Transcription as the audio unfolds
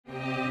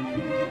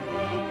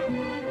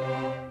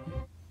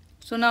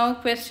So now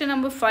question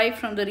number 5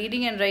 from the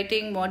reading and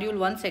writing module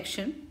 1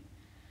 section,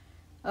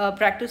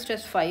 practice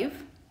test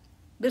 5.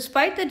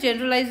 Despite the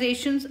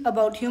generalizations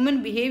about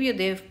human behavior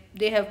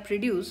they have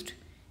produced,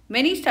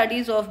 many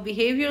studies of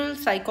behavioral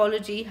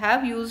psychology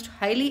have used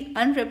highly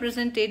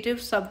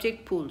unrepresentative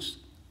subject pools.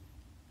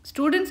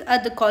 Students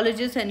at the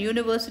colleges and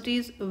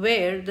universities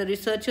where the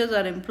researchers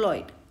are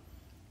employed.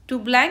 To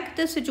blank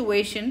this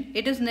situation,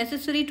 it is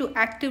necessary to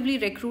actively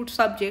recruit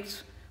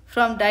subjects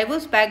from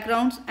diverse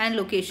backgrounds and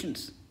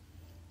locations.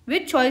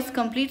 Which choice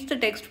completes the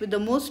text with the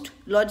most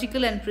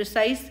logical and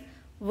precise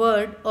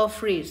word or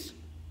phrase?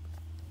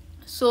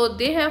 So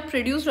they have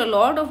produced a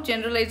lot of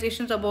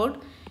generalizations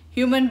about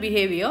human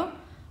behavior,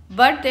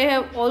 but they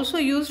have also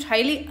used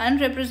highly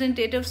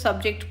unrepresentative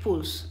subject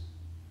pools.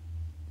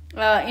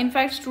 In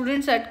fact,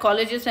 students at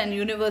colleges and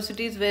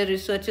universities where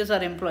researchers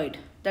are employed.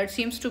 That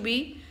seems to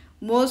be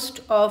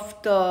most of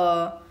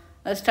the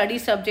study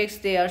subjects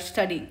they are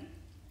studying.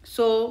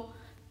 So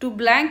to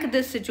blank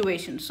this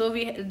situation, so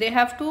they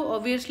have to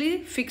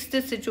obviously fix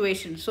this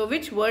situation. So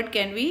which word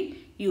can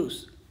we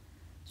use?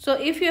 So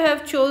if you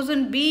have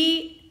chosen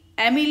B,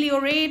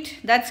 ameliorate,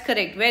 that's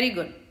correct. Very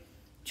good.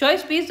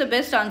 Choice B is the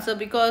best answer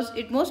because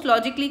it most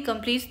logically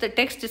completes the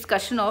text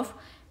discussion of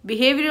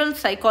behavioral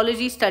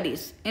psychology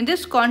studies. In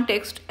this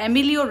context,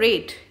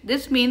 ameliorate,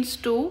 this means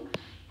to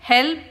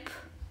help,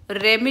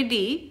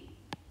 remedy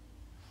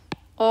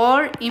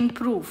or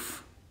improve.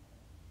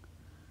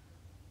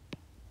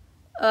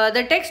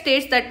 The text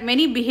states that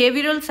many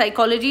behavioral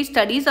psychology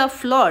studies are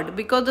flawed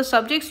because the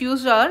subjects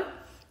used are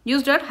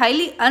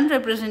highly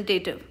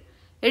unrepresentative.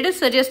 It is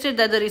suggested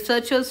that the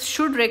researchers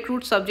should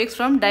recruit subjects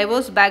from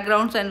diverse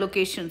backgrounds and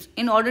locations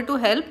in order to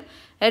help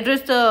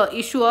address the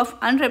issue of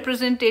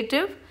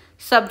unrepresentative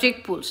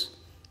subject pools.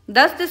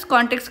 Thus, this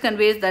context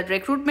conveys that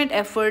recruitment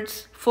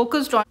efforts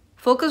focused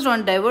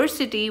on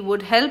diversity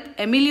would help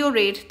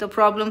ameliorate the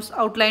problems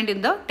outlined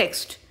in the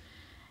text.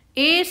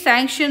 A,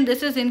 sanction,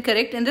 this is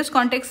incorrect. In this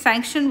context,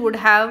 sanction could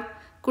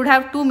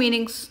have two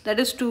meanings,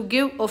 that is to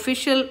give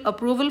official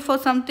approval for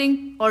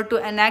something or to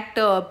enact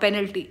a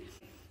penalty,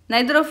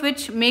 neither of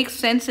which makes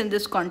sense in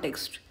this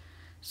context.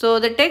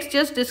 So the text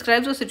just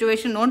describes a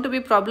situation known to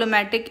be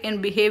problematic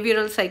in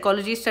behavioral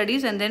psychology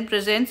studies and then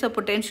presents a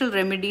potential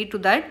remedy to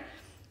that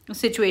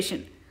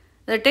situation.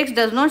 The text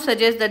does not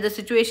suggest that the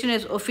situation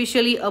is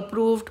officially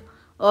approved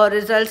or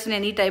results in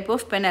any type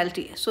of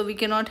penalty. So we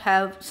cannot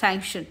have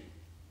sanction.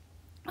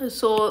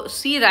 So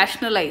C,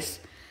 rationalize.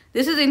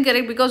 This is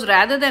incorrect because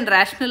rather than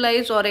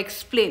rationalize or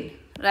explain,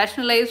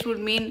 rationalize would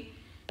mean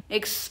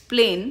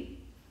explain.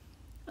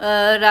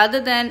 Rather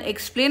than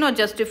explain or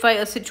justify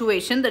a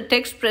situation, the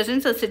text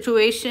presents a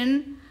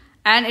situation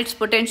and its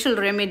potential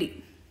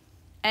remedy.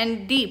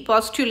 And D,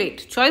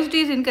 postulate. Choice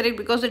D is incorrect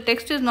because the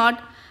text is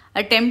not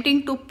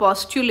attempting to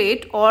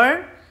postulate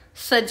or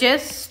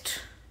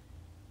suggest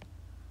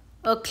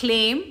a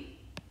claim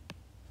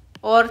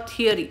or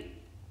theory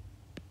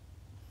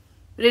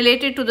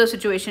related to the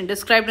situation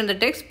described in the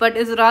text, but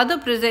is rather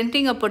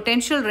presenting a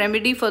potential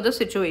remedy for the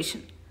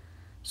situation.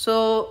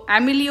 So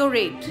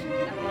ameliorate.